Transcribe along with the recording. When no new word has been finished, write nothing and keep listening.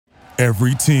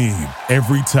Every team,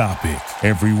 every topic,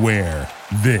 everywhere.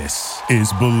 This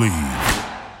is Believe.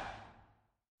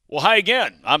 Well, hi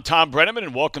again. I'm Tom Brenneman,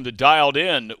 and welcome to Dialed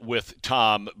In with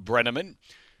Tom Brenneman.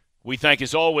 We thank,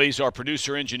 as always, our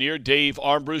producer-engineer, Dave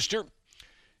Armbruster.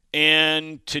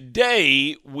 And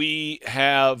today we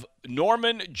have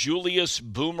Norman Julius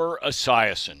Boomer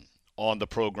Esiason on the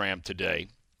program today.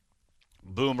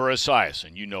 Boomer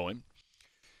Esiason, you know him.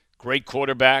 Great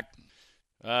quarterback.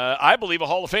 I believe a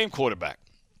Hall of Fame quarterback.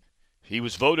 He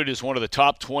was voted as one of the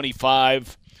top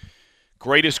 25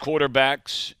 greatest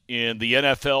quarterbacks in the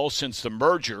NFL since the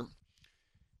merger.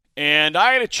 And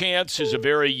I had a chance as a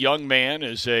very young man,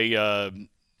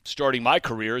 starting my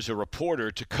career as a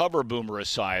reporter, to cover Boomer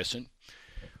Esiason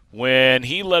when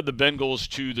he led the Bengals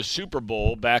to the Super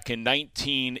Bowl back in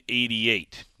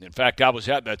 1988. In fact, I was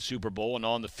at that Super Bowl and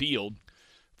on the field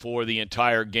for the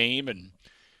entire game and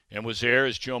was there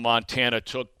as Joe Montana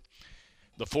took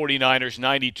the 49ers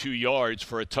 92 yards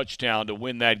for a touchdown to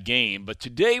win that game. But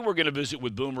today we're going to visit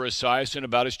with Boomer Esiason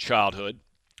about his childhood.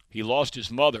 He lost his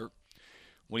mother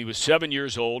when he was 7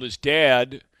 years old. His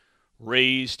dad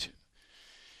raised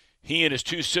he and his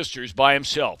two sisters by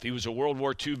himself. He was a World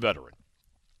War II veteran.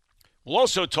 We'll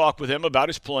also talk with him about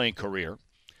his playing career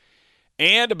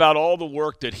and about all the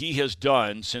work that he has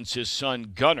done since his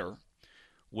son Gunnar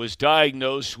was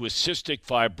diagnosed with cystic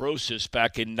fibrosis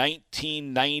back in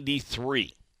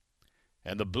 1993.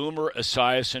 And the Boomer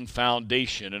Esiason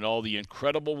Foundation and all the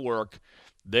incredible work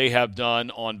they have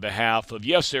done on behalf of,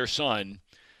 yes, their son,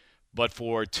 but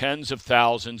for tens of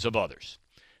thousands of others.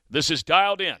 This is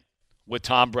Dialed In with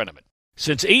Tom Brenneman.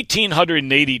 Since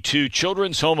 1882,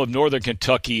 Children's Home of Northern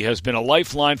Kentucky has been a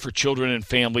lifeline for children and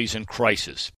families in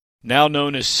crisis. Now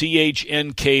known as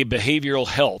CHNK Behavioral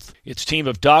Health, its team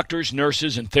of doctors,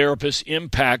 nurses, and therapists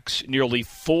impacts nearly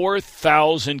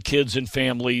 4,000 kids and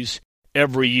families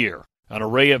every year. An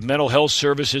array of mental health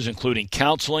services including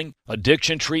counseling,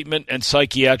 addiction treatment, and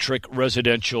psychiatric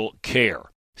residential care.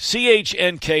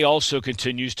 CHNK also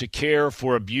continues to care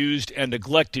for abused and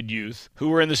neglected youth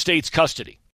who are in the state's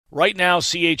custody. Right now,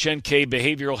 CHNK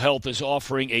Behavioral Health is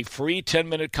offering a free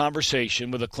 10-minute conversation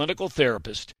with a clinical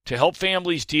therapist to help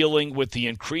families dealing with the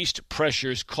increased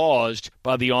pressures caused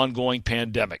by the ongoing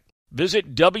pandemic.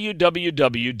 Visit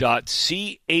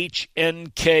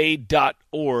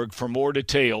www.chnk.org for more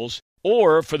details,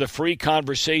 or for the free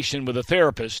conversation with a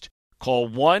therapist, call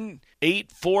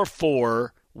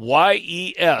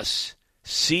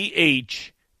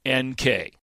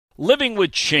 1-844-YES-CHNK. Living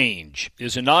with Change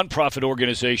is a nonprofit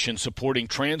organization supporting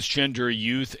transgender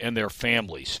youth and their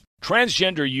families.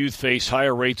 Transgender youth face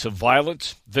higher rates of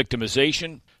violence,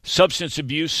 victimization, substance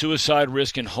abuse, suicide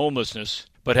risk, and homelessness,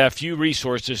 but have few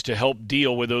resources to help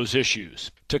deal with those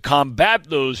issues. To combat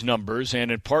those numbers,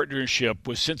 and in partnership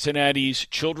with Cincinnati's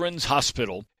Children's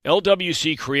Hospital,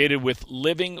 LWC created with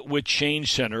Living with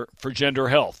Change Center for Gender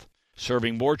Health,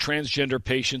 serving more transgender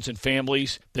patients and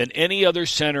families than any other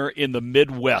center in the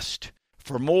Midwest.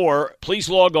 For more, please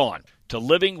log on to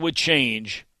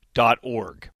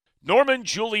livingwithchange.org. Norman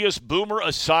Julius Boomer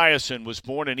Esiason was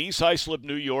born in East Islip,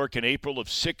 New York in April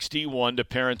of '61 to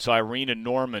parents Irene and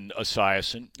Norman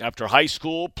Esiason. After high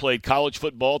school, played college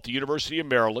football at the University of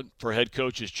Maryland for head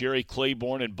coaches Jerry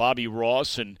Claiborne and Bobby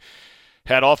Ross, and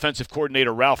had offensive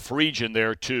coordinator Ralph Friedgen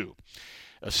there too.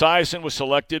 Esiason was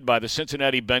selected by the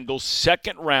Cincinnati Bengals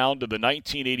second round of the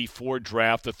 1984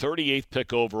 draft, the 38th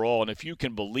pick overall. And if you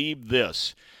can believe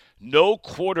this, no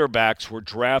quarterbacks were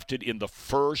drafted in the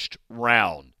first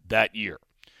round that year.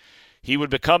 He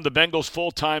would become the Bengals'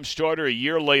 full-time starter a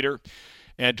year later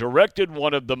and directed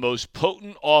one of the most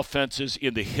potent offenses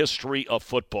in the history of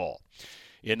football.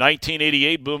 In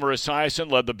 1988, Boomer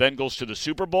Esiason led the Bengals to the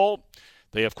Super Bowl.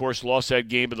 They, of course, lost that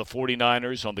game to the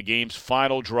 49ers on the game's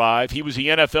final drive. He was the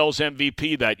NFL's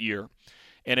MVP that year.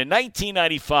 And in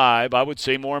 1995, I would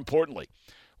say more importantly,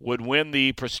 would win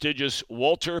the prestigious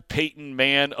Walter Payton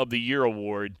Man of the Year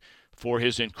award for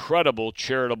his incredible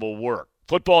charitable work.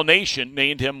 Football Nation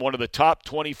named him one of the top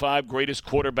 25 greatest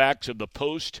quarterbacks of the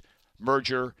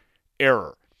post-merger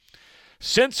era.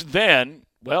 Since then,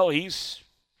 well, he's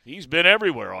been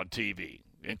everywhere on TV,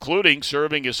 including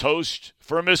serving as host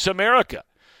for Miss America.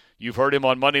 You've heard him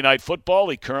on Monday Night Football.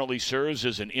 He currently serves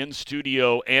as an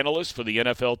in-studio analyst for the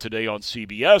NFL Today on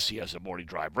CBS. He has a morning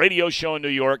drive radio show in New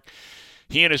York.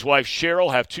 He and his wife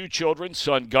Cheryl have two children,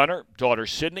 son Gunnar, daughter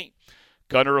Sydney.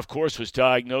 Gunnar, of course, was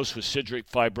diagnosed with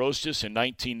cystic fibrosis in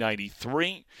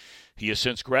 1993. He has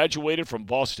since graduated from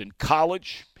Boston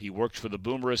College. He works for the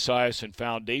Boomer Esiason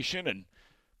Foundation and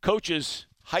coaches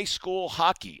high school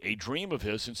hockey, a dream of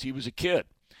his since he was a kid.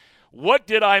 What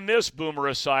did I miss, Boomer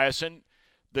Esiason?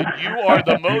 that you are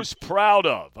the most proud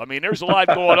of? I mean, there's a lot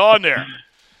going on there.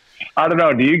 I don't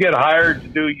know. Do you get hired to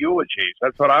do eulogies?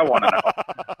 That's what I want to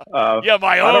know. Yeah,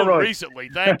 my own recently.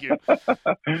 Thank you.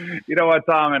 You know what,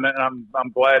 Tom, and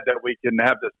I'm glad that we can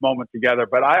have this moment together.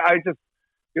 But I just,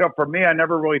 for me, I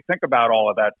never really think about all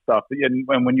of that stuff.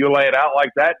 And when you lay it out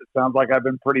like that, it sounds like I've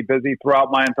been pretty busy throughout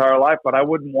my entire life, but I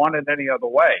wouldn't want it any other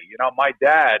way. My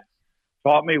dad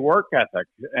taught me work ethic,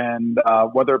 and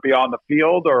whether it be on the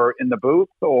field or in the booth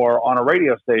or on a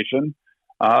radio station,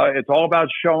 it's all about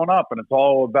showing up, and it's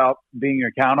all about being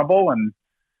accountable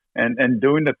and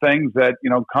doing the things that,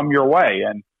 come your way.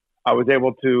 And I was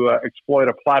able to exploit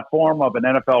a platform of an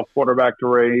NFL quarterback to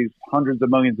raise hundreds of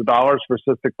millions of dollars for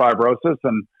cystic fibrosis.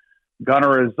 And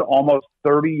Gunnar is almost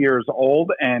 30 years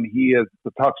old, and he is at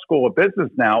the Tuck School of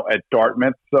Business now at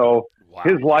Dartmouth. So wow.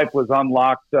 His life was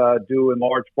unlocked due in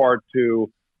large part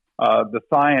to the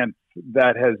science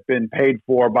that has been paid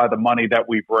for by the money that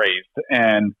we've raised.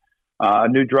 And a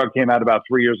new drug came out about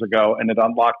 3 years ago, and it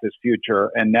unlocked his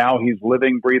future. And now he's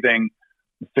living, breathing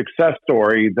success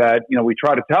story that, we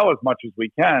try to tell as much as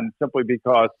we can, simply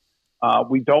because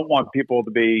we don't want people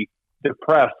to be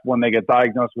depressed when they get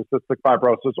diagnosed with cystic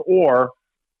fibrosis, or,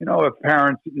 if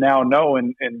parents now know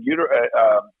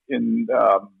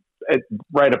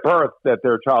right at birth that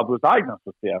their child was diagnosed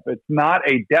with CF. It's not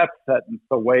a death sentence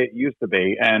the way it used to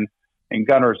be, and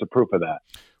Gunnar is a proof of that.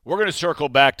 We're going to circle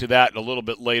back to that a little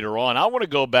bit later on. I want to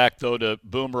go back, though, to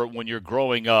Boomer when you're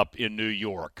growing up in New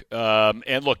York.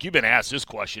 And, look, you've been asked this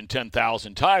question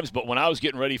 10,000 times, but when I was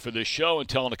getting ready for this show and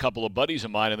telling a couple of buddies of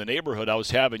mine in the neighborhood I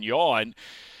was having you on,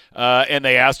 and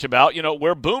they asked about,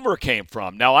 where Boomer came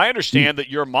from. Now, I understand that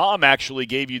your mom actually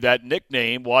gave you that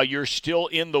nickname while you're still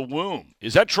in the womb.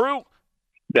 Is that true?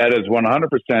 That is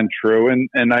 100% true.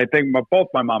 And I think both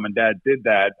my mom and dad did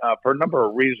that for a number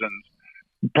of reasons.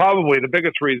 Probably the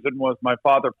biggest reason was my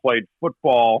father played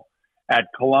football at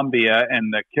Columbia,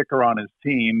 and the kicker on his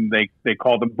team, they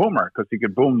called him Boomer because he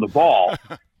could boom the ball.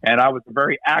 And I was a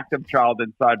very active child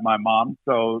inside my mom,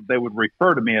 so they would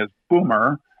refer to me as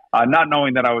Boomer, not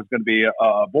knowing that I was going to be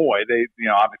a boy. They,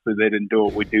 obviously they didn't do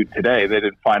what we do today. They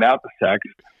didn't find out the sex.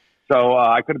 So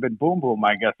I could have been Boom Boom,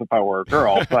 I guess, if I were a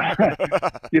girl. But,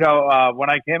 when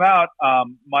I came out,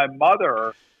 my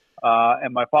mother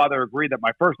and my father agreed that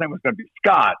my first name was going to be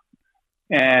Scott.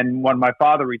 And when my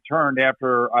father returned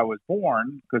after I was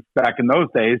born, because back in those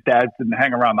days, dads didn't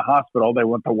hang around the hospital. They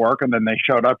went to work, and then they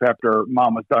showed up after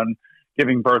mom was done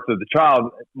giving birth to the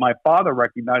child. My father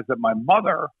recognized that my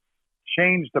mother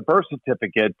changed the birth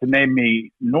certificate to name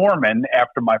me Norman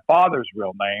after my father's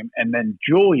real name, and then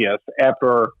Julius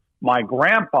after my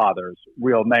grandfather's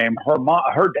real name, her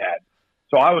dad.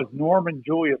 So I was Norman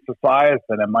Julius Esiason,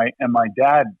 and my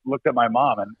dad looked at my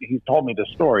mom, and he told me the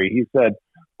story. He said,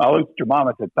 I looked at your mom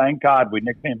and said, thank God we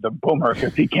nicknamed him Boomer,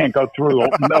 because he can't go through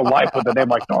life with a name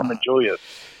like Norman Julius.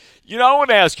 I want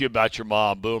to ask you about your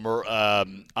mom, Boomer.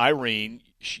 Irene,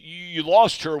 you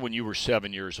lost her when you were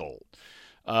 7 years old.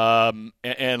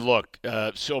 And look,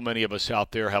 so many of us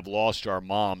out there have lost our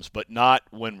moms, but not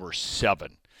when we're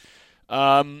 7.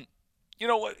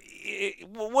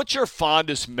 What's your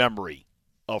fondest memory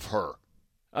of her?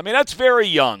 I mean, that's very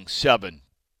young, 7.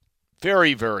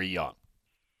 Very, very young.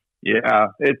 Yeah,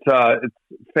 it's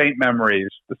faint memories,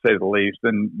 to say the least.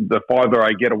 And the farther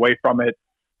I get away from it,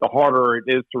 the harder it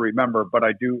is to remember. But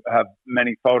I do have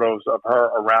many photos of her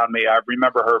around me. I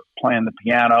remember her playing the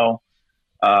piano.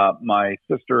 My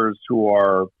sisters, who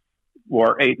are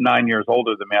 8, 9 years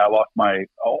older than me, I lost my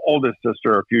oldest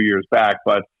sister a few years back,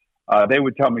 but they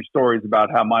would tell me stories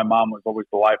about how my mom was always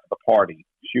the life of the party.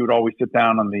 She would always sit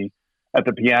down at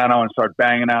the piano and start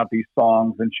banging out these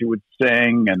songs, and she would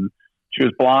sing, and she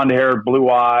was blonde hair, blue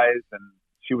eyes, and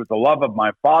she was the love of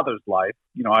my father's life.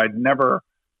 I'd never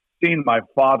seen my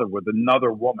father with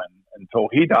another woman until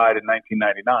he died in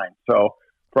 1999. So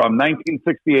from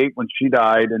 1968 when she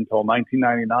died until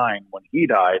 1999 when he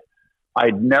died,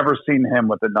 I'd never seen him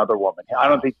with another woman. I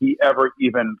don't think he ever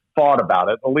even thought about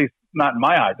it, at least not in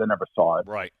my eyes. I never saw it.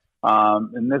 Right.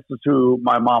 And this is who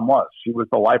my mom was. She was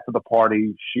the life of the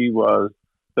party. She was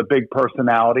the big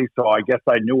personality. So I guess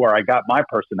I knew where I got my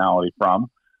personality from.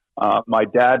 My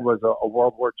dad was a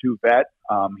World War II vet.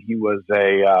 He was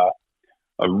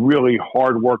a really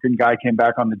hard-working guy, came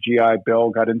back on the GI Bill,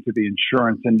 got into the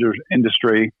insurance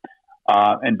industry,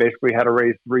 and basically had to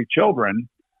raise 3 children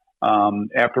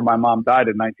after my mom died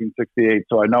in 1968.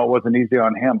 So I know it wasn't easy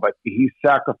on him, but he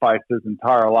sacrificed his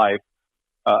entire life,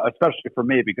 especially for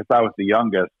me, because I was the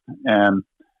youngest. And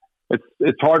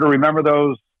it's hard to remember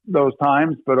those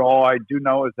times, but all I do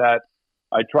know is that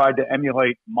I tried to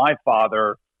emulate my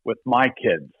father with my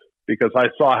kids. because I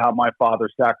saw how my father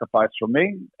sacrificed for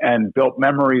me and built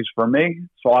memories for me.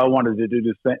 So I wanted to do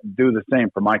the same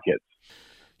for my kids.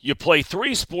 You play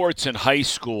 3 sports in high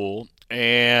school,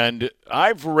 and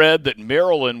I've read that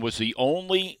Maryland was the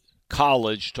only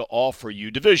college to offer you,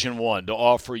 Division I, to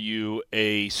offer you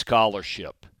a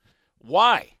scholarship.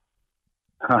 Why?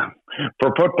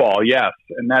 For football, yes,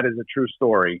 and that is a true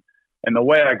story. And the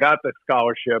way I got the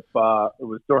scholarship, it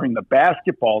was during the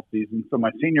basketball season. So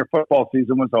my senior football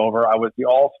season was over. I was the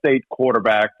all-state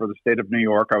quarterback for the state of New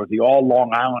York. I was the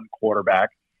all-Long Island quarterback.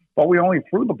 But we only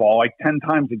threw the ball like 10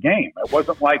 times a game. It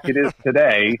wasn't like it is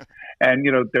today. And,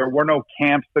 there were no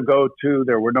camps to go to.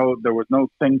 There was no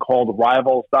thing called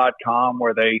Rivals.com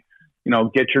where they,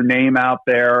 get your name out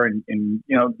there. And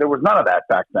there was none of that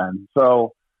back then.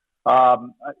 So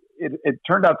it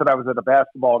turned out that I was at a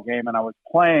basketball game and I was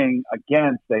playing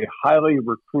against a highly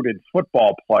recruited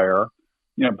football player.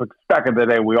 Because back in the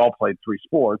day, we all played 3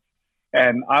 sports.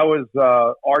 And I was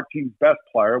our team's best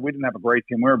player. We didn't have a great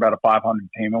team. We were about a 500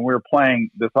 team. And we were playing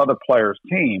this other player's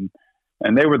team.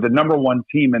 And they were the number 1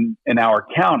 team in our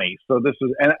county. So this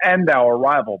was and our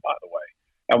rival, by the way.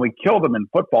 And we killed them in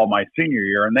football my senior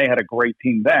year. And they had a great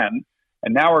team then.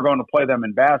 And now we're going to play them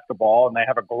in basketball. And they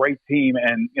have a great team.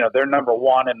 And, they're number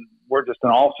 1. And we're just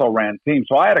an also-ran team.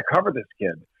 So I had to cover this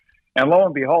kid. And lo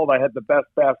and behold, I had the best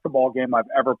basketball game I've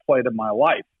ever played in my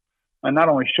life. And not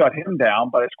only shut him down,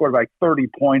 but I scored like 30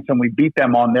 points and we beat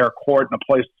them on their court and the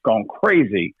place was going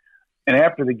crazy. And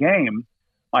after the game,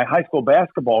 my high school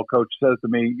basketball coach says to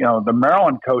me, the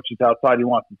Maryland coach is outside. He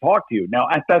wants to talk to you. Now,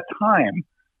 at that time,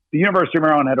 the University of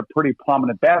Maryland had a pretty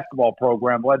prominent basketball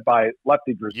program led by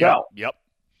Lefty Driesell. Yep.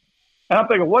 And I'm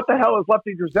thinking, what the hell is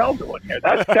Lefty Driesell doing here?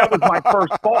 That was my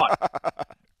first thought.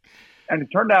 And it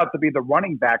turned out to be the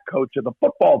running back coach of the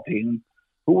football team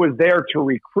who was there to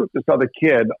recruit this other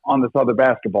kid on this other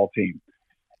basketball team.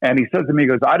 And he says to me, he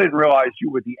goes, I didn't realize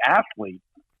you were the athlete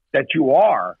that you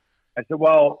are. I said,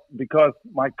 well, because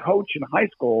my coach in high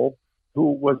school,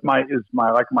 who was my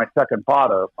second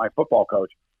father, my football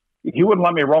coach, he wouldn't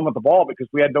let me run with the ball because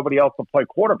we had nobody else to play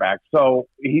quarterback. So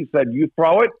he said, you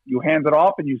throw it, you hand it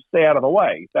off, and you stay out of the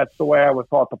way. That's the way I was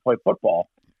taught to play football.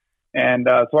 And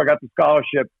so I got the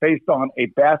scholarship based on a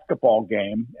basketball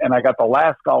game, and I got the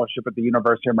last scholarship at the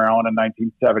University of Maryland in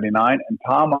 1979. And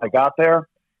Tom, when I got there,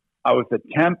 I was the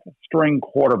 10th string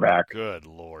quarterback. Good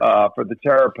Lord. For the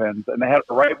Terrapins, and they had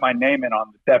to write my name in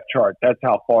on the depth chart. That's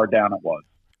how far down it was.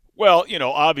 Well,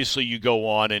 obviously you go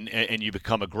on and you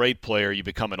become a great player. You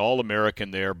become an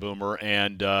All-American there, Boomer,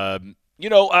 and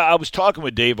I was talking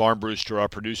with Dave Armbruster, our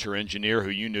producer-engineer,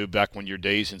 who you knew back when your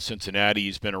days in Cincinnati.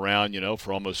 He's been around,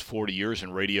 for almost 40 years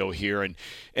in radio here. And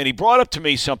he brought up to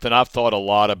me something I've thought a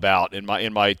lot about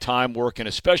in my time working,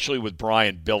 especially with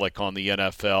Brian Billick on the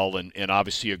NFL, and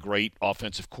obviously a great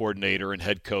offensive coordinator and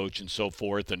head coach and so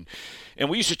forth. And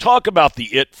we used to talk about the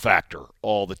it factor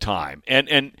all the time.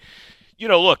 And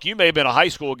look, you may have been a high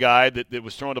school guy that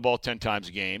was throwing the ball 10 times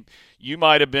a game. You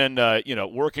might have been,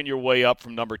 working your way up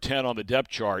from number 10 on the depth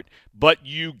chart, but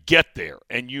you get there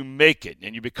and you make it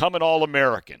and you become an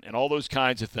All-American and all those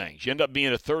kinds of things. You end up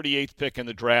being a 38th pick in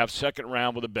the draft, second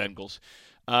round with the Bengals.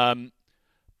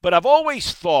 But I've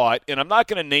always thought, and I'm not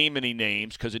going to name any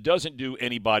names because it doesn't do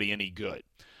anybody any good,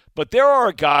 but there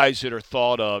are guys that are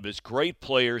thought of as great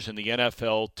players in the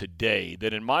NFL today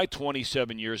that in my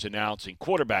 27 years announcing,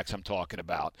 quarterbacks I'm talking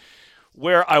about,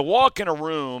 where I walk in a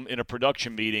room in a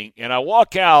production meeting and I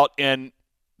walk out and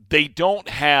they don't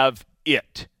have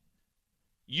it.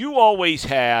 You always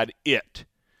had it.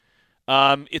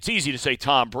 It's easy to say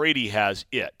Tom Brady has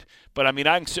it, but I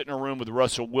can sit in a room with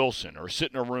Russell Wilson or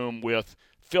sit in a room with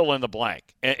fill in the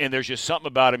blank, and there's just something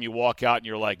about him. You walk out and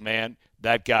you're like, man,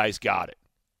 that guy's got it.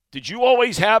 Did you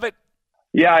always have it?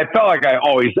 Yeah, I felt like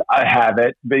I have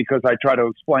it because I try to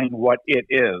explain what it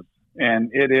is. And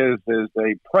it is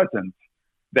a presence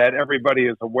that everybody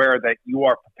is aware that you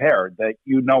are prepared, that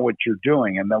you know what you're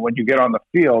doing, and that when you get on the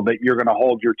field that you're going to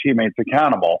hold your teammates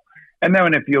accountable. And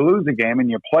then if you lose a game and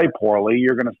you play poorly,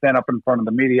 you're going to stand up in front of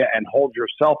the media and hold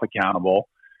yourself accountable.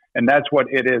 And that's what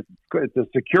it is. It's a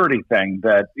security thing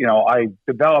that, I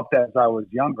developed as I was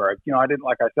younger. I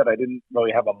didn't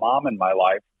really have a mom in my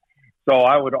life. So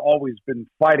I would always been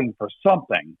fighting for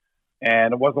something.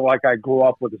 And it wasn't like I grew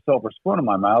up with a silver spoon in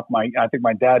my mouth. I think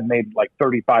my dad made like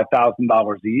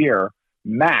 $35,000 a year,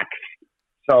 max.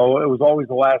 So it was always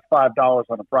the last $5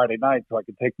 on a Friday night so I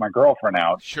could take my girlfriend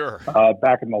out. Sure.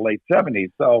 Back in the late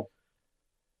 70s. So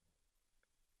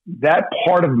that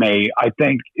part of me, I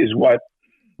think, is what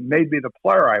made me the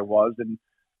player I was and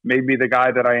made me the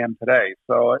guy that I am today.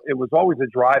 So it was always a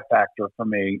drive factor for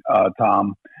me,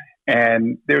 Tom.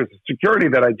 And there's a security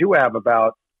that I do have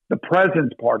about the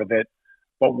presence part of it.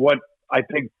 But what I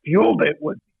think fueled it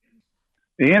was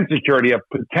the insecurity of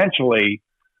potentially,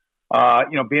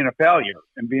 being a failure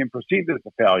and being perceived as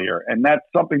a failure. And that's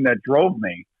something that drove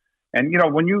me. And,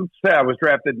 when you say I was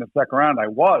drafted in the second round, I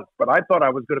was, but I thought I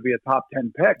was going to be a top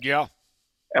 10 pick. Yeah.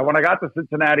 And when I got to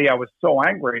Cincinnati, I was so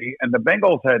angry. And the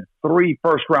Bengals had 3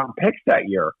 first-round picks that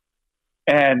year.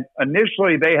 And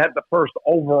initially, they had the first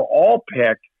overall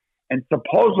pick and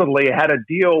supposedly had a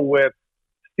deal with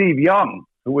Steve Young,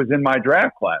 who was in my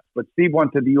draft class. But Steve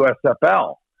went to the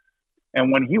USFL.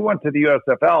 And when he went to the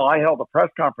USFL, I held a press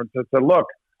conference and said, look,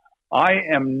 I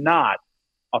am not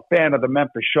a fan of the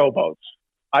Memphis Showboats.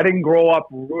 I didn't grow up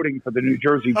rooting for the New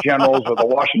Jersey Generals or the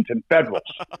Washington Federals.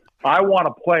 I want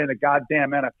to play in the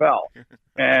goddamn NFL.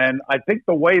 And I think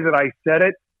the way that I said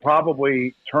it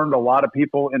probably turned a lot of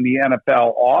people in the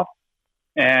NFL off.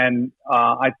 And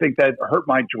I think that hurt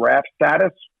my draft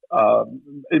status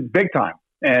big time.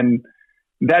 And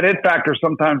that it factor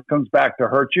sometimes comes back to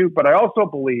hurt you. But I also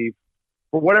believe,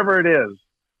 for whatever it is,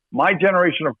 my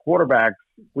generation of quarterbacks,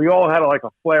 we all had like a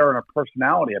flair and a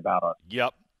personality about us.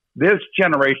 Yep. This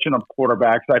generation of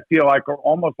quarterbacks, I feel like, are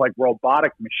almost like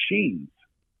robotic machines.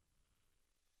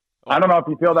 I don't know if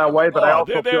you feel that way, but I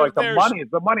also feel like the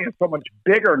money is so much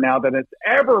bigger now than it's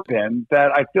ever been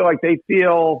that I feel like they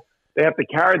feel they have to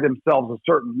carry themselves a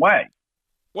certain way.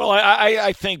 Well,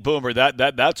 I think, Boomer,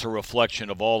 that's a reflection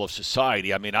of all of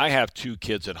society. I mean, I have 2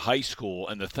 kids in high school,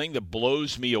 and the thing that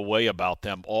blows me away about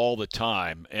them all the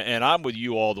time, and I'm with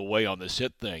you all the way on this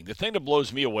hit thing, the thing that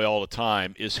blows me away all the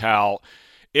time is how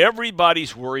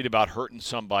everybody's worried about hurting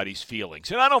somebody's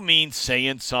feelings. And I don't mean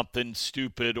saying something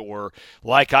stupid or,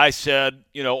 like I said,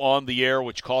 on the air,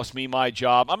 which cost me my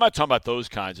job. I'm not talking about those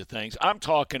kinds of things. I'm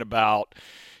talking about,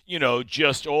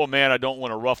 just, oh, man, I don't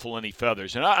want to ruffle any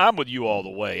feathers. And I'm with you all the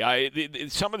way.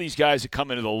 Some of these guys that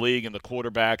come into the league and the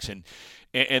quarterbacks,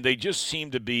 and they just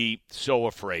seem to be so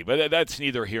afraid. But that's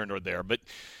neither here nor there. But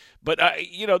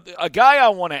a guy I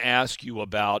want to ask you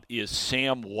about is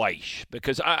Sam Wyche,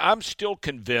 because I'm still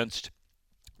convinced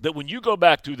that when you go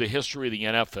back through the history of the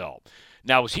NFL,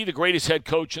 now, was he the greatest head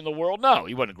coach in the world? No,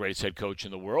 he wasn't the greatest head coach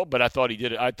in the world, but I thought he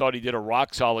did a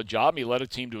rock solid job. He led a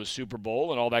team to a Super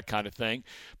Bowl and all that kind of thing.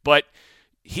 But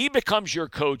he becomes your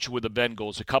coach with the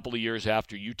Bengals a couple of years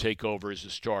after you take over as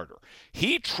a starter.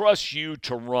 He trusts you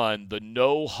to run the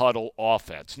no-huddle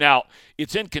offense. Now,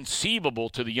 it's inconceivable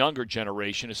to the younger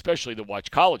generation, especially that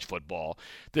watch college football,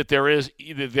 that there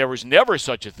was never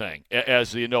such a thing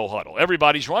as the no-huddle.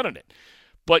 Everybody's running it.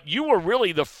 But you were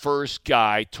really the first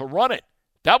guy to run it.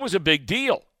 That was a big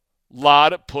deal. A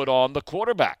lot of put on the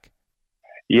quarterback.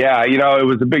 Yeah, it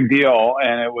was a big deal,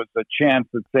 and it was a chance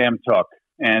that Sam took.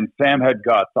 And Sam had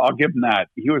guts. I'll give him that.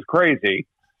 He was crazy,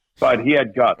 but he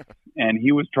had guts. And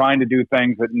he was trying to do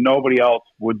things that nobody else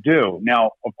would do.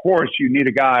 Now, of course, you need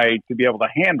a guy to be able to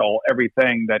handle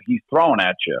everything that he's throwing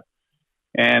at you.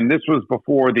 And this was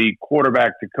before the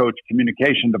quarterback-to-coach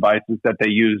communication devices that they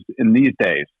used in these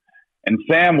days. And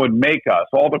Sam would make us,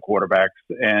 all the quarterbacks,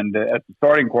 and as the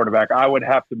starting quarterback, I would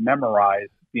have to memorize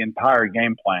the entire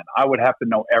game plan. I would have to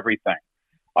know everything.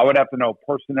 I would have to know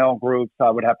personnel groups.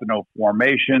 I would have to know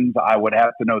formations. I would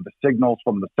have to know the signals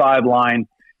from the sideline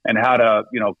and how to,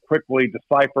 quickly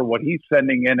decipher what he's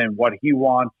sending in and what he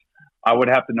wants. I would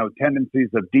have to know tendencies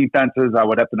of defenses. I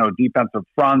would have to know defensive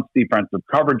fronts, defensive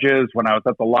coverages. When I was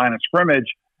at the line of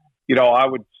scrimmage, I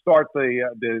would start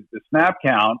the snap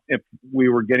count, if we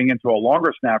were getting into a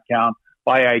longer snap count,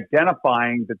 by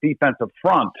identifying the defensive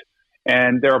front.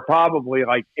 And there are probably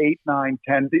like 8, 9,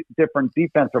 10 different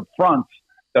defensive fronts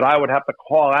that I would have to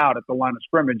call out at the line of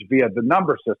scrimmage via the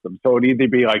number system. So it'd either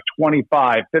be like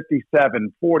 25,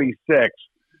 57, 46,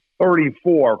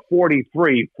 34,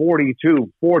 43,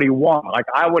 42, 41. Like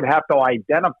I would have to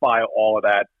identify all of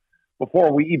that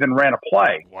before we even ran a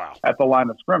play at the line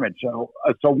of scrimmage. So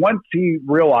once he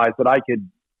realized that I could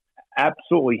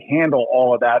absolutely handle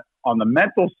all of that on the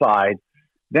mental side,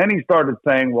 then he started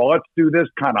saying, well, let's do this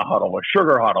kind of huddle, a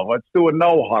sugar huddle. Let's do a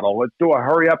no huddle. Let's do a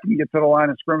hurry up and get to the line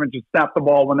of scrimmage and snap the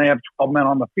ball when they have 12 men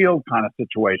on the field kind of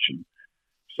situation.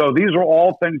 So these are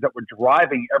all things that were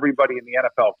driving everybody in the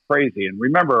NFL crazy. And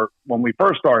remember, when we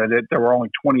first started it, there were only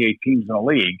 28 teams in the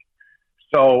league.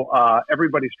 So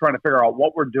everybody's trying to figure out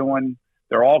what we're doing.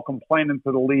 They're all complaining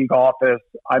to the league office.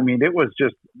 I mean, it was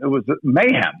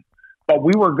mayhem, but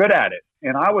we were good at it.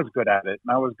 And I was good at it.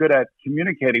 And I was good at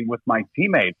communicating with my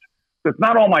teammates. Because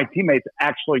not all my teammates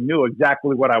actually knew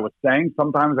exactly what I was saying.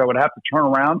 Sometimes I would have to turn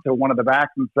around to one of the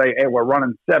backs and say, hey, we're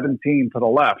running 17 to the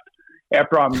left.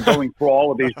 After I'm going through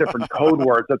all of these different code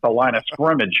words at the line of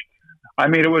scrimmage. I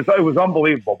mean, it was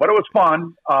unbelievable, but it was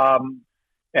fun.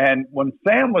 And when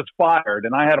Sam was fired,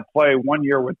 and I had to play 1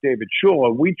 year with David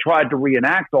Shula, we tried to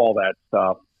reenact all that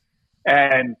stuff.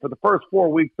 And for the first 4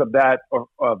 weeks of that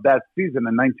season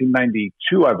in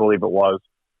 1992, I believe it was,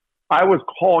 I was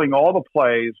calling all the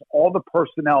plays, all the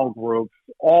personnel groups,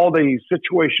 all the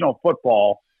situational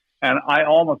football, and I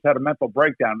almost had a mental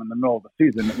breakdown in the middle of the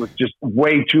season. It was just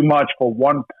way too much for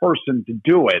one person to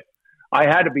do it. I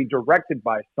had to be directed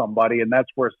by somebody, and that's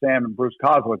where Sam and Bruce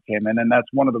Coswick came in, and that's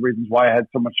one of the reasons why I had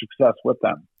so much success with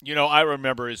them. You know, I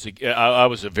remember I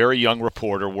was a very young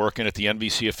reporter working at the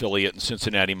NBC affiliate in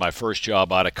Cincinnati, my first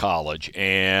job out of college,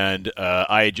 and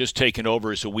I had just taken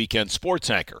over as a weekend sports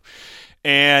anchor.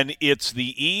 And it's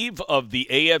the eve of the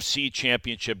AFC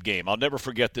Championship game. I'll never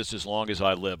forget this as long as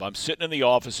I live. I'm sitting in the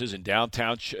offices in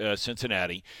downtown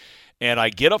Cincinnati, and I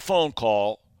get a phone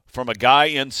call from a guy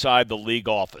inside the league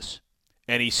office.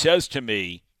 And he says to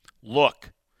me,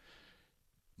 look,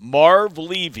 Marv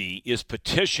Levy is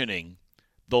petitioning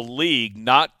the league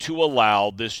not to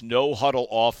allow this no-huddle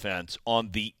offense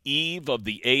on the eve of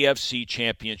the AFC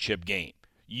Championship game.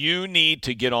 You need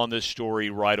to get on this story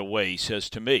right away, he says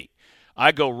to me.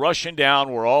 I go rushing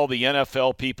down where all the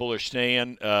NFL people are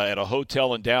staying at a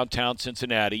hotel in downtown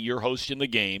Cincinnati. You're hosting the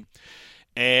game.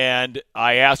 And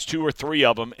I ask 2 or 3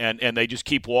 of them, and they just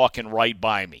keep walking right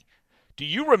by me. Do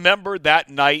you remember that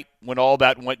night when all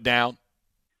that went down?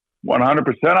 100%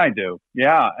 I do.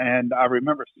 Yeah. And I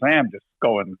remember Sam just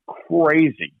going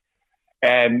crazy.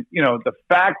 And, you know, the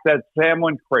fact that Sam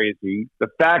went crazy, the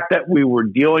fact that we were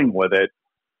dealing with it,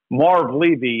 Marv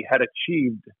Levy had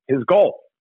achieved his goal.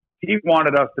 He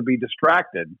wanted us to be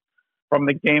distracted from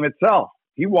the game itself.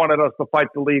 He wanted us to fight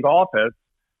the league office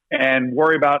and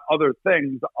worry about other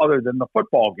things other than the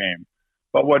football game.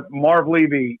 But what Marv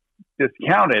Levy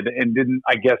discounted and didn't,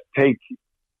 I guess, take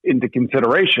into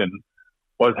consideration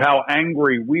was how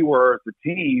angry we were as a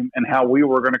team and how we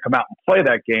were going to come out and play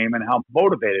that game and how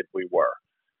motivated we were.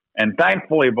 And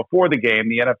thankfully, before the game,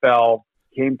 the NFL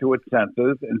came to its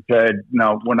senses and said,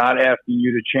 no, we're not asking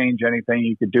you to change anything.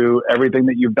 You could do everything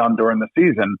that you've done during the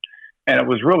season. And it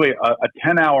was really a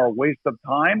 10-hour waste of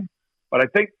time. But I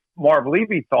think Marv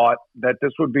Levy thought that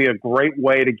this would be a great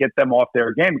way to get them off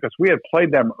their game because we had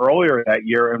played them earlier that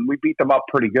year and we beat them up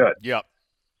pretty good. Yep.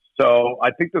 So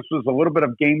I think this was a little bit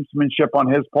of gamesmanship on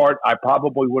his part. I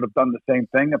probably would have done the same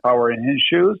thing if I were in his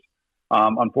shoes.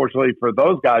 Unfortunately for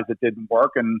those guys, it didn't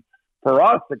work. And for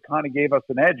us, it kind of gave us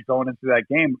an edge going into that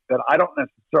game that I don't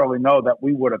necessarily know that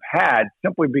we would have had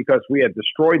simply because we had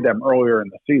destroyed them earlier in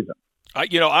the season.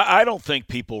 I don't think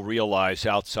people realize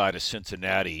outside of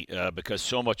Cincinnati because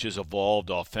so much has evolved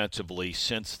offensively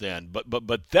since then.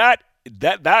 But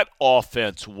that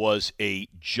offense was a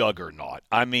juggernaut.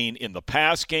 I mean, in the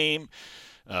pass game,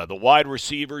 the wide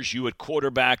receivers, you at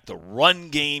quarterback, the run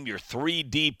game, you're 3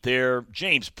 deep there.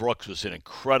 James Brooks was an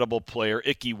incredible player.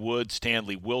 Ickey Wood,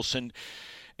 Stanley Wilson.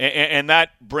 And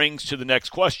that brings to the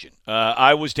next question.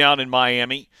 I was down in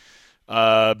Miami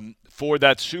for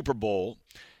that Super Bowl.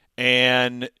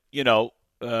 And,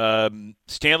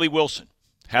 Stanley Wilson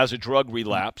has a drug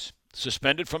relapse,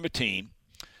 suspended from a team.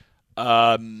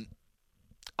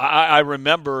 I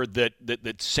remember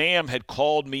that Sam had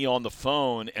called me on the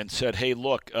phone and said, hey,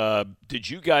 look, did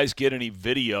you guys get any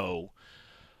video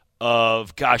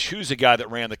of, who's the guy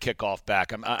that ran the kickoff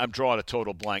back? I'm drawing a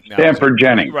total blank now. Stanford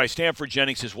Jennings. Right, Stanford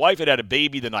Jennings. His wife had a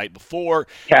baby the night before.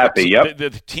 Kathy, yep. The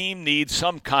team needs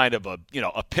some kind of a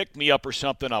pick-me-up or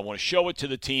something. I want to show it to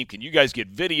the team. Can you guys get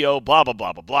video? Blah, blah,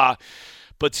 blah, blah, blah.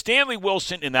 But Stanley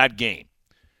Wilson in that game,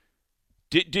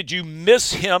 did you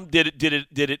miss him? Did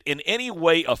it in any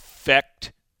way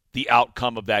affect the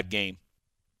outcome of that game?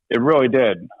 It really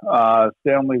did.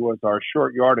 Stanley was our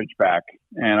short yardage back.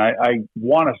 And I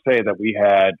want to say that we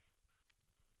had,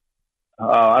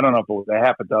 I don't know if it was a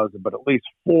half a dozen, but at least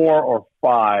 4 or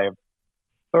 5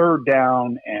 third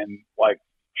down and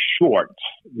shorts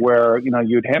where,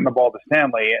 you'd hand the ball to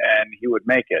Stanley and he would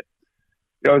make it.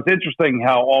 It's interesting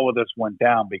how all of this went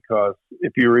down because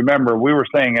if you remember, we were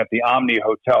staying at the Omni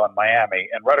Hotel in Miami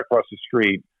and right across the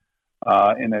street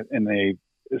in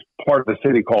this part of the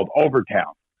city called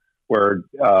Overtown, where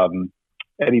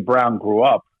Eddie Brown grew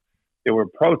up. There were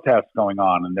protests going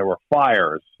on and there were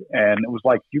fires. And it was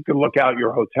like you could look out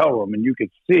your hotel room and you could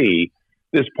see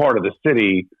this part of the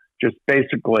city just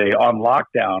basically on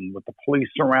lockdown with the police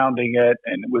surrounding it.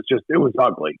 And it was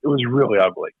ugly. It was really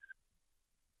ugly.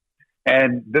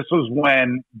 And this was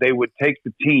when they would take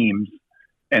the teams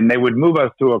and they would move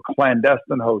us to a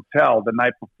clandestine hotel the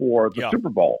night before the Super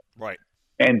Bowl. Right.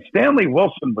 And Stanley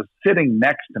Wilson was sitting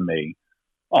next to me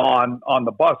on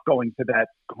the bus going to that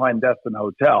clandestine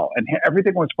hotel, and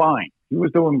everything was fine. He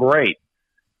was doing great.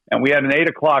 And we had an 8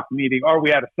 o'clock meeting, or we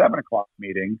had a 7 o'clock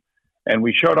meeting, and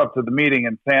we showed up to the meeting,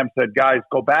 and Sam said, guys,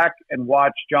 go back and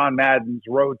watch John Madden's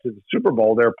Road to the Super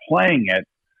Bowl. They're playing it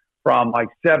from like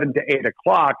 7 to 8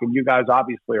 o'clock, and you guys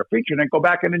obviously are featuring it. Go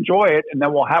back and enjoy it, and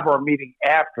then we'll have our meeting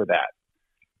after that.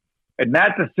 And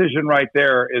that decision right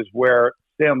there is where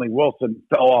Stanley Wilson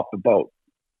fell off the boat,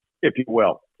 if you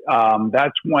will.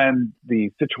 That's when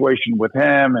the situation with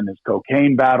him and his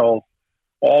cocaine battles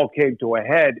all came to a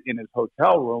head in his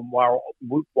hotel room while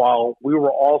we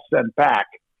were all sent back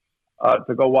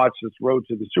to go watch this Road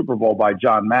to the Super Bowl by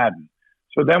John Madden.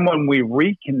 So then when we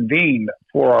reconvened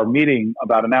for our meeting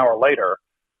about an hour later,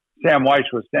 Sam Weiss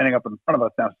was standing up in front of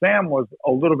us. Now, Sam was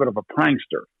a little bit of a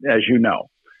prankster, as you know,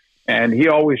 and he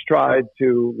always tried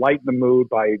to lighten the mood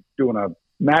by doing a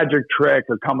magic trick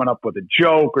or coming up with a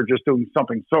joke or just doing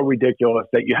something so ridiculous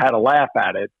that you had to laugh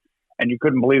at it and you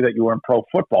couldn't believe that you were in pro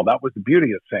football. That was the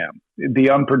beauty of Sam, the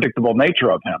unpredictable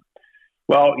nature of him.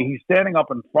 Well, he's standing up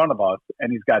in front of us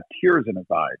and he's got tears in his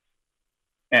eyes.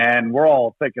 And we're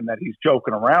all thinking that he's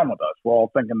joking around with us. We're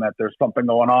all thinking that there's something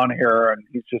going on here and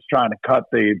he's just trying to cut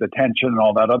the tension and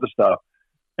all that other stuff.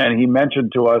 And he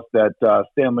mentioned to us that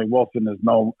Stanley Wilson is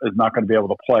not going to be able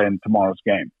to play in tomorrow's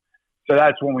game. So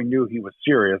that's when we knew he was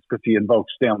serious because he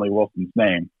invoked Stanley Wilson's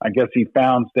name. I guess he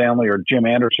found Stanley, or Jim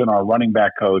Anderson, our running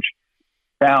back coach,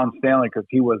 found Stanley because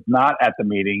he was not at the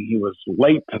meeting. He was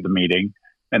late to the meeting,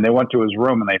 and they went to his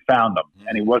room and they found him.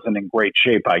 And he wasn't in great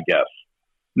shape, I guess.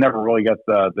 Never really got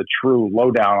the true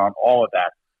lowdown on all of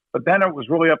that. But then it was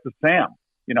really up to Sam.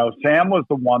 You know, Sam was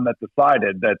the one that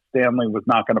decided that Stanley was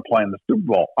not going to play in the Super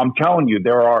Bowl. I'm telling you,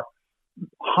 there are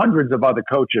hundreds of other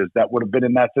coaches that would have been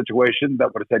in that situation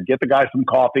that would have said, get the guy some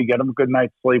coffee, get him a good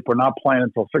night's sleep. We're not playing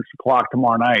until 6 o'clock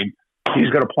tomorrow night. He's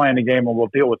going to play in the game and we'll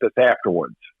deal with this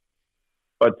afterwards.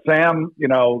 But Sam, you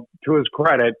know, to his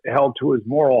credit, held to his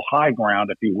moral high ground,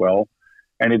 if you will,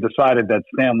 and he decided that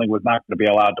Stanley was not going to be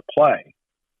allowed to play.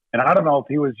 And I don't know if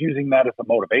he was using that as a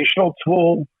motivational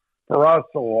tool for us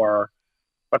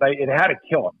but it had to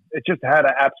kill him. It just had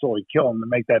to absolutely kill him to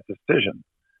make that decision.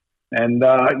 And,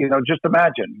 you know, just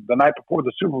imagine the night before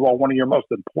the Super Bowl, one of your most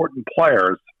important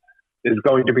players is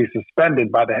going to be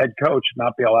suspended by the head coach and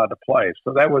not be allowed to play.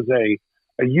 So that was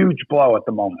a huge blow at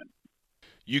the moment.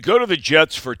 You go to the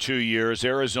Jets for 2 years,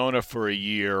 Arizona for a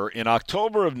year. In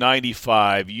October of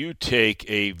 95, you take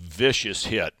a vicious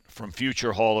hit from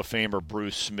future Hall of Famer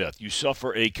Bruce Smith. You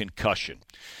suffer a concussion.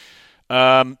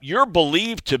 You're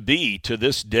believed to be, to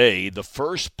this day, the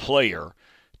first player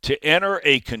to enter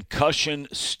a concussion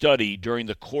study during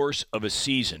the course of a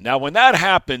season. Now, when that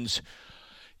happens,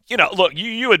 you know, look,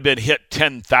 you had been hit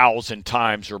 10,000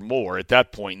 times or more at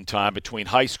that point in time between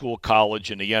high school, college,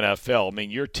 and the NFL. I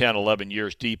mean, you're 10, 11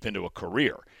 years deep into a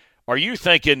career. Are you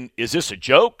thinking, is this a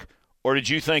joke, or did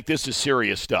you think this is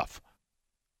serious stuff?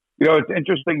 You know, it's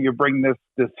interesting you bring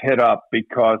this hit up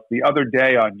because the other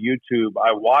day on YouTube,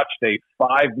 I watched a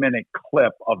 5-minute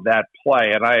clip of that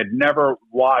play, and I had never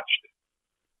watched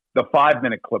the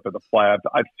 5-minute clip of the play.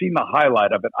 I've seen the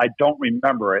highlight of it. I don't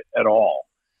remember it at all.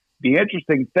 The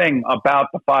interesting thing about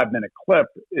the 5-minute clip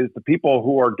is the people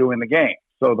who are doing the game.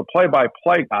 So the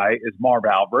play-by-play guy is Marv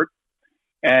Albert,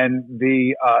 and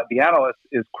the analyst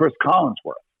is Chris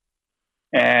Collinsworth.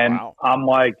 And wow.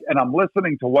 I'm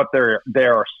listening to what they're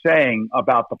saying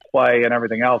about the play and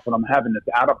everything else, and I'm having this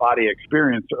out-of-body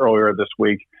experience earlier this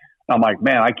week. I'm like,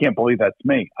 man, I can't believe that's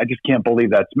me. I just can't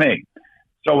believe that's me.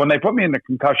 So when they put me in the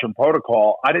concussion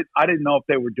protocol, I didn't know if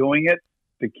they were doing it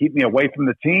to keep me away from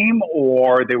the team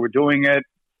or they were doing it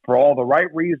for all the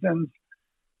right reasons.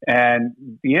 And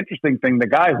the interesting thing, the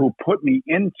guy who put me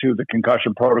into the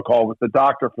concussion protocol was the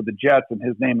doctor for the Jets, and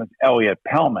his name is Elliot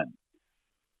Pellman.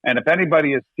 And if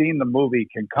anybody has seen the movie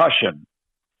Concussion,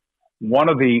 one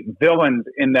of the villains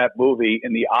in that movie,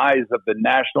 in the eyes of the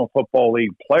National Football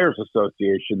League Players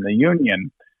Association, the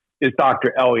union, is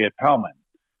Dr. Elliot Pellman,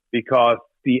 because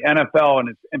the NFL, in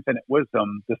its infinite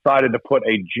wisdom, decided to put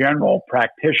a general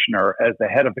practitioner as the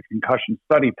head of the concussion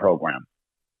study program,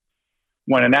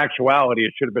 when in actuality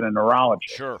it should have been a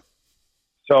neurologist. Sure.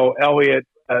 So Elliot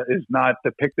is not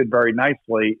depicted very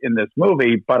nicely in this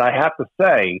movie, but I have to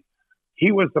say,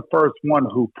 he was the first one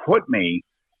who put me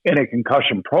in a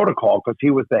concussion protocol because he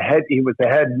was the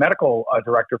head medical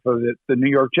director for the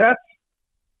New York Jets.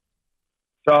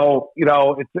 So, you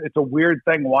know, it's a weird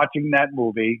thing watching that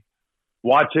movie,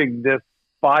 watching this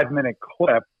 5-minute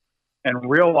clip, and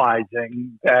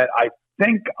realizing that I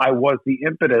think I was the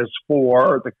impetus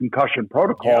for the concussion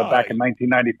protocol back in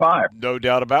 1995. No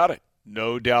doubt about it.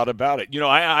 No doubt about it.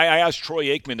 I asked Troy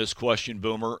Aikman this question,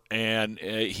 Boomer, and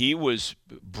he was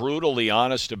brutally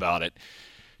honest about it.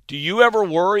 Do you ever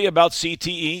worry about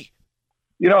CTE?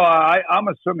 I'm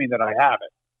assuming that I have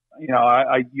it.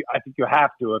 I think you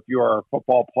have to if you're a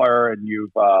football player and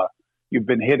you've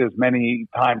been hit as many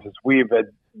times as we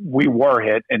were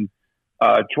hit. And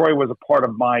Troy was a part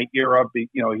of my era. He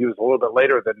was a little bit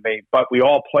later than me, but we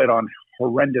all played on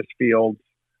horrendous fields.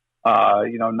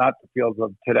 Not the fields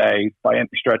of today by any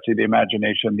stretch of the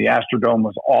imagination. The Astrodome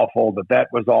was awful. The Vet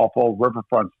was awful.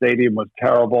 Riverfront Stadium was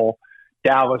terrible.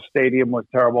 Dallas Stadium was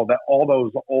terrible. That all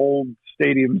those old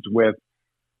stadiums with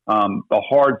the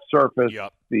hard surface,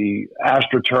 Yep. the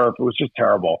AstroTurf, it was just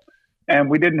terrible. And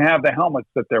we didn't have the helmets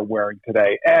that they're wearing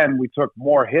today. And we took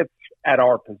more hits at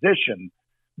our position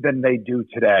than they do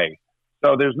today.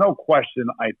 So there's no question,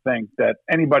 I think, that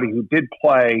anybody who did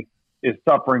play is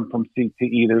suffering from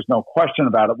CTE. There's no question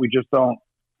about it. We just don't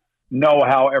know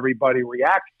how everybody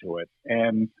reacts to it.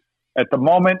 And at the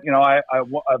moment,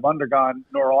 I've undergone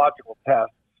neurological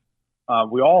tests.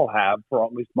 We all have, or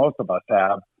at least most of us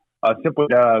have, simply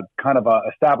to kind of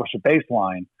establish a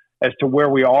baseline as to where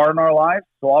we are in our lives.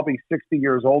 So I'll be 60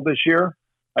 years old this year.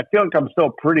 I feel like I'm still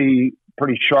pretty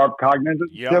sharp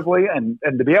cognitively, and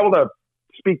to be able to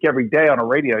speak every day on a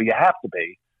radio, you have to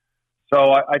be.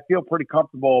 So I feel pretty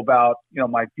comfortable about,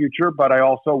 my future, but I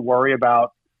also worry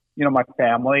about, my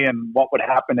family and what would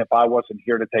happen if I wasn't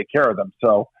here to take care of them.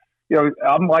 So,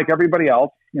 I'm like everybody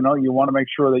else, you want to make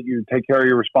sure that you take care of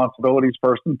your responsibilities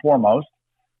first and foremost.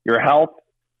 Your health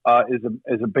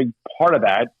is a big part of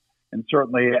that. And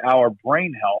certainly our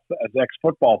brain health as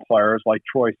ex-football players, like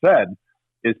Troy said,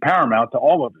 is paramount to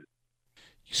all of it.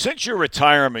 Since your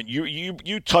retirement,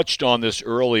 you touched on this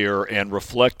earlier and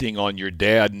reflecting on your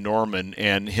dad, Norman,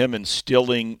 and him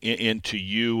instilling into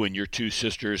you and your two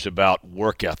sisters about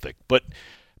work ethic. But,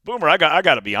 Boomer, I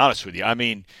got to be honest with you. I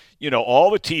mean,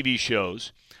 all the TV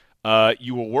shows,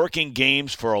 you were working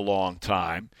games for a long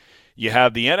time. You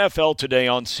have the NFL Today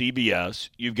on CBS.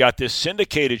 You've got this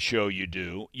syndicated show you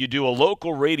do. You do a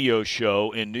local radio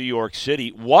show in New York City.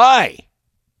 Why?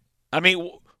 I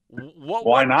mean,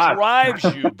 why not? What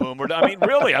drives you, Boomer? I mean,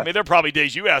 really? I mean, there are probably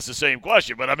days you ask the same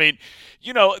question, but I mean,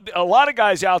 a lot of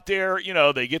guys out there,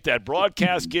 they get that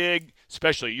broadcast gig,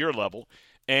 especially at your level,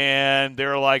 and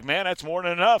they're like, man, that's more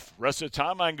than enough. Rest of the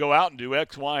time I can go out and do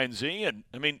X, Y, and Z. And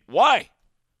I mean, why?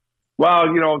 Well,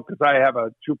 because I have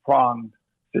a two-pronged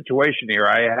situation here.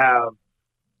 I have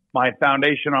my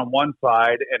foundation on one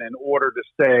side, and in order to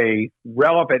stay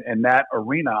relevant in that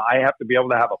arena, I have to be able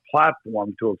to have a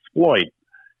platform to exploit.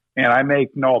 And I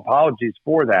make no apologies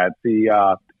for that.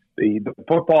 The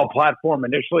football platform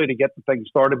initially to get the thing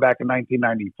started back in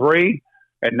 1993,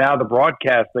 and now the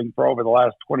broadcasting for over the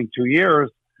last 22 years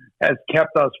has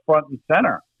kept us front and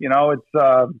center.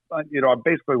 I'm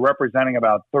basically representing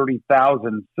about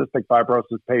 30,000 cystic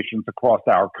fibrosis patients across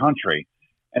our country.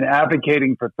 And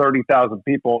advocating for 30,000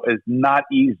 people is not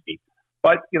easy.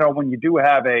 But, when you do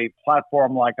have a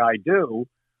platform like I do,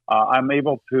 I'm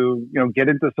able to, get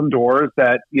into some doors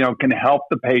that, can help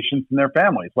the patients and their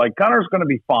families. Like Gunner's going to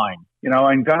be fine,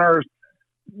 and Gunner's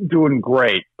doing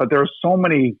great. But there are so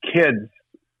many kids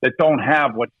that don't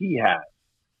have what he has.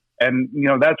 And,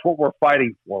 that's what we're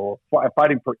fighting for. We're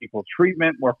fighting for equal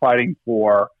treatment. We're fighting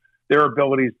for their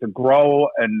abilities to grow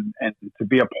and to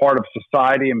be a part of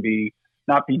society and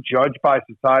not be judged by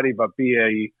society, but be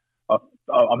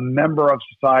a member of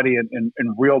society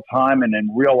in real time and in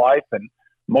real life. And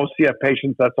most CF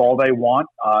patients, that's all they want.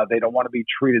 They don't want to be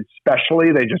treated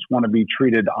specially. They just want to be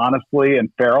treated honestly and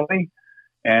fairly.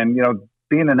 And,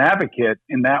 being an advocate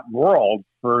in that world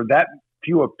for that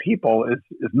few of people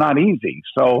is not easy.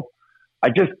 So I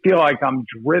just feel like I'm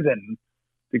driven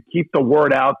to keep the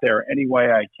word out there any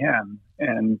way I can.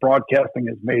 And broadcasting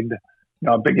has made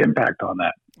a big impact on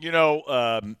that.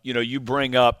 You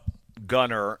bring up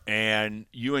Gunner, and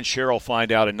you and Cheryl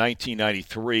find out in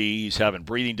 1993 he's having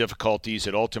breathing difficulties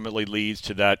that ultimately leads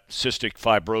to that cystic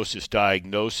fibrosis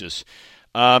diagnosis.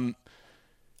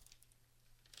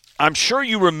 I'm sure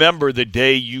you remember the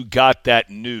day you got that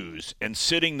news and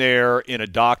sitting there in a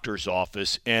doctor's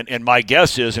office, and my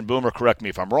guess is, and Boomer, correct me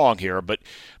if I'm wrong here, but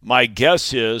my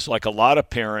guess is, like a lot of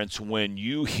parents, when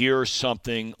you hear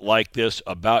something like this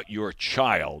about your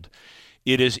child,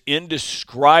 it is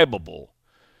indescribable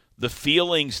the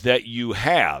feelings that you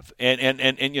have. And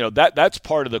that's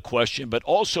part of the question, but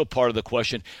also part of the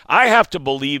question, I have to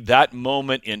believe that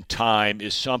moment in time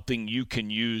is something you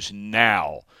can use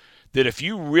now. That if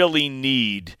you really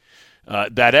need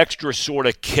that extra sort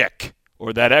of kick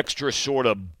or that extra sort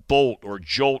of bolt or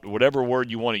jolt or whatever word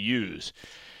you want to use,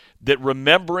 that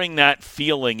remembering that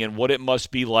feeling and what it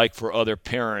must be like for other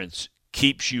parents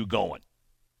keeps you going?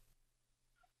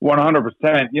 100%.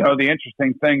 The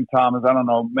interesting thing, Tom, is I don't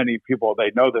know many people,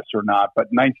 they know this or not, but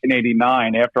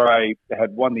 1989, after I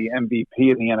had won the MVP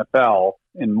in the NFL,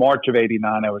 in March of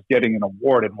 89, I was getting an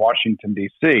award in Washington,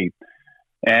 D.C.,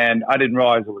 and I didn't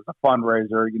realize it was a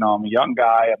fundraiser. I'm a young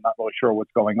guy. I'm not really sure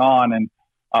what's going on. And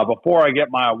before I get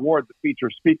my award, the feature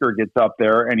speaker gets up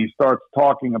there, and he starts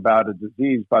talking about a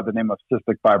disease by the name of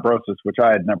cystic fibrosis, which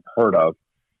I had never heard of.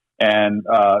 And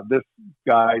this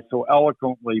guy so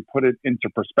eloquently put it into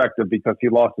perspective because he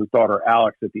lost his daughter,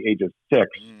 Alex, at the age of 6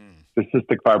 to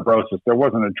cystic fibrosis. There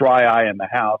wasn't a dry eye in the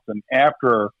house. And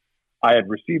after I had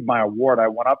received my award, I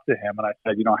went up to him and I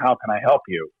said, how can I help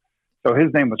you? So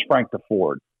his name was Frank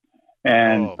DeFord.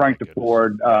 And Frank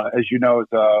DeFord, as you know,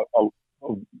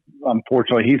 is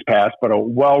unfortunately he's passed, but a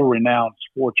well-renowned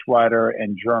sports writer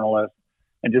and journalist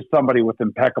and just somebody with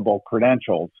impeccable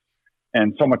credentials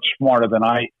and so much smarter than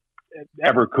I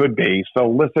ever could be. So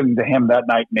listening to him that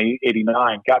night in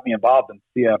 89 got me involved in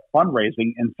CF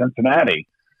fundraising in Cincinnati,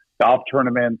 golf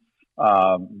tournaments,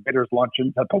 bidders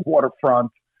luncheons at the waterfront,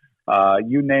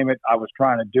 you name it. I was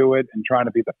trying to do it and trying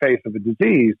to be the face of the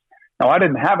disease. Now, I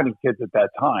didn't have any kids at that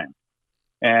time.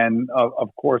 And of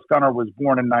course, Gunnar was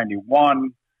born in 91.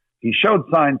 He showed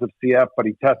signs of CF, but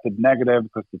he tested negative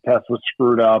because the test was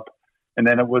screwed up. And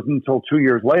then it was until 2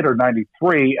 years later,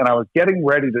 93, and I was getting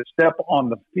ready to step on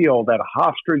the field at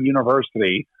Hofstra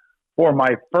University for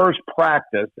my first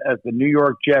practice as the New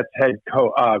York Jets head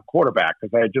quarterback,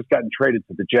 because I had just gotten traded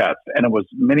to the Jets, and it was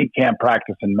mini camp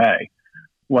practice in May.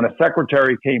 When a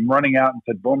secretary came running out and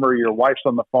said, "Boomer, your wife's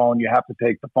on the phone. You have to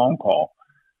take the phone call."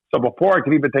 So before I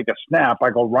could even take a snap, I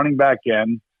go running back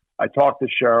in. I talk to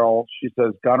Cheryl. She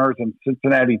says, "Gunnar's in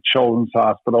Cincinnati Children's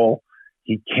Hospital.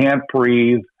 He can't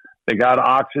breathe. They got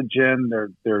oxygen.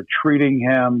 They're treating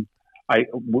him.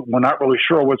 We're not really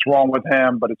sure what's wrong with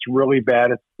him, but it's really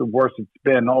bad. It's the worst it's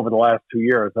been over the last 2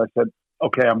 years." I said,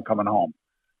 "Okay, I'm coming home."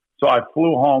 So I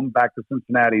flew home back to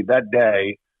Cincinnati that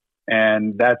day.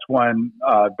 And that's when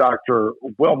Dr.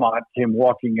 Wilmot came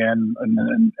walking in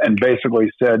and basically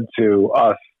said to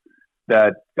us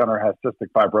that Gunnar has cystic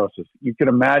fibrosis. You can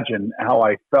imagine how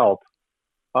I felt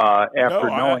after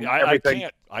knowing everything.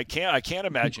 I can't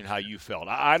imagine how you felt.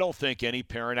 I don't think any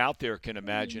parent out there can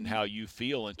imagine how you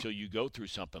feel until you go through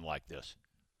something like this.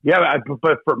 Yeah,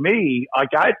 but for me,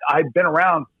 I'd been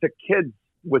around sick kids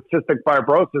with cystic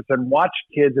fibrosis and watched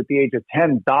kids at the age of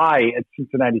 10 die at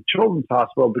Cincinnati Children's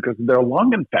Hospital because of their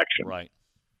lung infection. Right.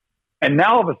 And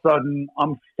now all of a sudden,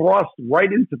 I'm thrust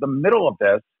right into the middle of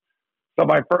this. So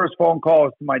my first phone call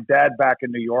is to my dad back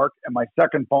in New York, and my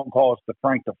second phone call is to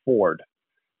Frank DeFord.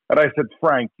 And I said,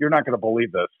 "Frank, you're not going to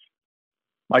believe this.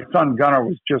 My son Gunnar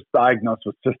was just diagnosed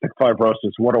with cystic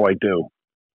fibrosis. What do I do?"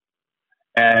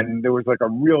 And there was like a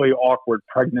really awkward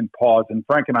pregnant pause. And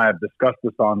Frank and I have discussed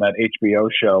this on that HBO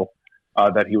show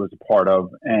that he was a part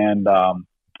of. And I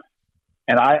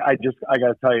got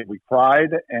to tell you, we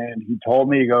cried. And he told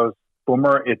me, he goes,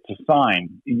 "Boomer, it's a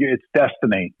sign. It's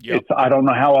destiny. Yep. I don't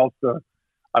know how else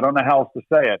to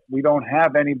say it. We don't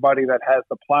have anybody that has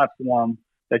the platform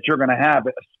that you're going to have,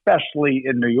 especially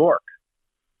in New York."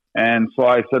 And so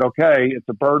I said, "Okay, it's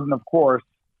a burden, of course."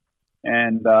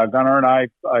 And Gunnar and I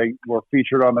were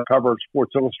featured on the cover of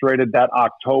Sports Illustrated that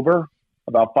October,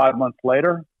 about 5 months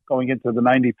later, going into the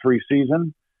 93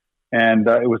 season. And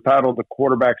it was titled The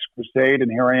Quarterback's Crusade.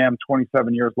 And here I am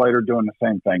 27 years later doing the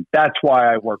same thing. That's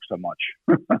why I work so much.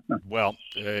 Well,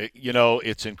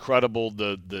 it's incredible.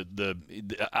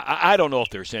 I don't know if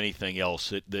there's anything else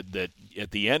that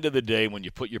at the end of the day, when you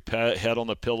put your head on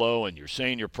the pillow and you're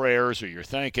saying your prayers or you're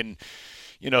thanking,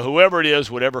 whoever it is,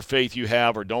 whatever faith you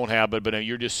have or don't have, but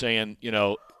you're just saying,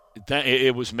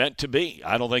 it was meant to be.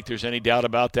 I don't think there's any doubt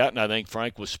about that, and I think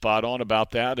Frank was spot on about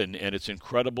that, and it's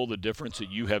incredible the difference that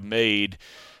you have made,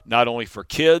 not only for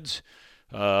kids,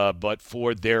 but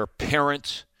for their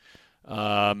parents,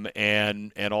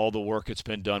 and all the work that's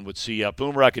been done with CF.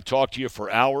 Boomer, I could talk to you for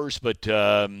hours, but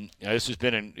this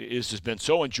has been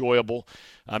so enjoyable.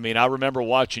 I mean, I remember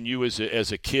watching you as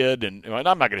a kid, and I'm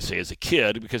not going to say as a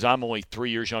kid because I'm only 3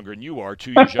 years younger than you are,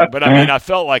 2 years younger. But I mean, I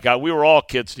felt like we were all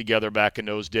kids together back in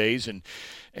those days, and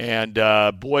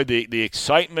boy, the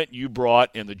excitement you brought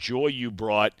and the joy you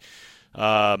brought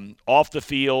off the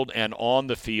field and on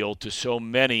the field to so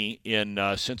many in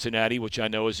Cincinnati, which I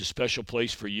know is a special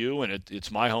place for you, and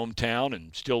it's my hometown,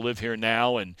 and still live here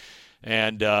now, and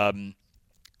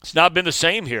it's not been the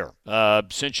same here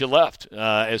since you left,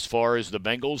 as far as the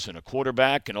Bengals and a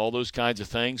quarterback and all those kinds of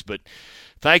things. But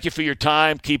thank you for your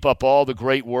time. Keep up all the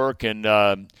great work, and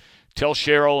tell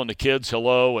Cheryl and the kids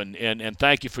hello, and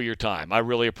thank you for your time. I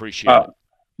really appreciate it.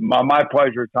 My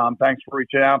pleasure, Tom. Thanks for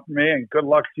reaching out to me, and good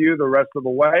luck to you the rest of the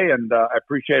way. And I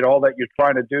appreciate all that you're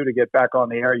trying to do to get back on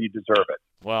the air. You deserve it.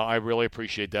 Well, I really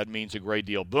appreciate that. It means a great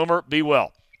deal. Boomer, be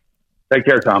well. Take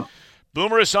care, Tom.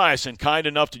 Boomer Esiason, kind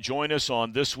enough to join us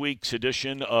on this week's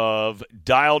edition of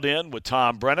Dialed In with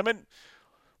Tom Brenneman.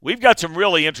 We've got some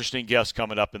really interesting guests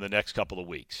coming up in the next couple of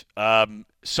weeks.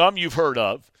 Some you've heard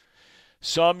of,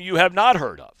 some you have not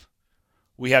heard of.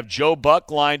 We have Joe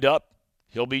Buck lined up.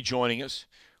 He'll be joining us.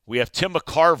 We have Tim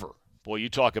McCarver. Boy, you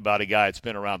talk about a guy that's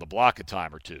been around the block a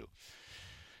time or two.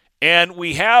 And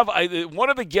we have one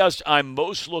of the guests I'm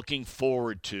most looking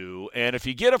forward to, and if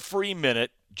you get a free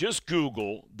minute, just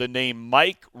Google the name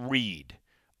Mike Reid,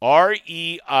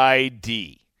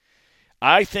 R-E-I-D.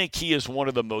 I think he is one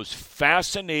of the most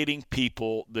fascinating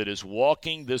people that is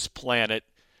walking this planet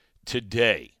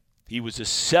today. He was a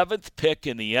 7th pick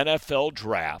in the NFL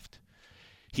draft.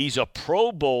 He's a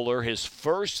Pro Bowler his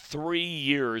first 3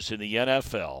 years in the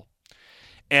NFL,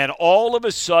 and all of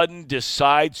a sudden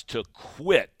decides to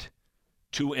quit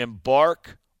to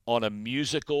embark on a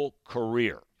musical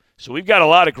career. So we've got a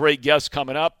lot of great guests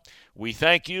coming up. We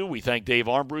thank you. We thank Dave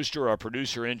Armbruster, our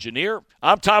producer-engineer.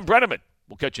 I'm Tom Brenneman.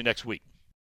 We'll catch you next week.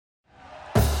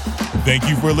 Thank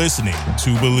you for listening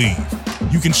to Believe.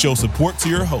 You can show support to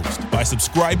your host by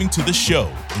subscribing to the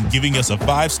show and giving us a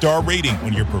 5-star rating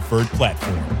on your preferred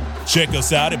platform. Check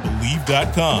us out at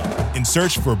Believe.com and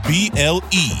search for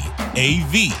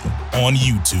BLEAV on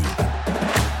YouTube.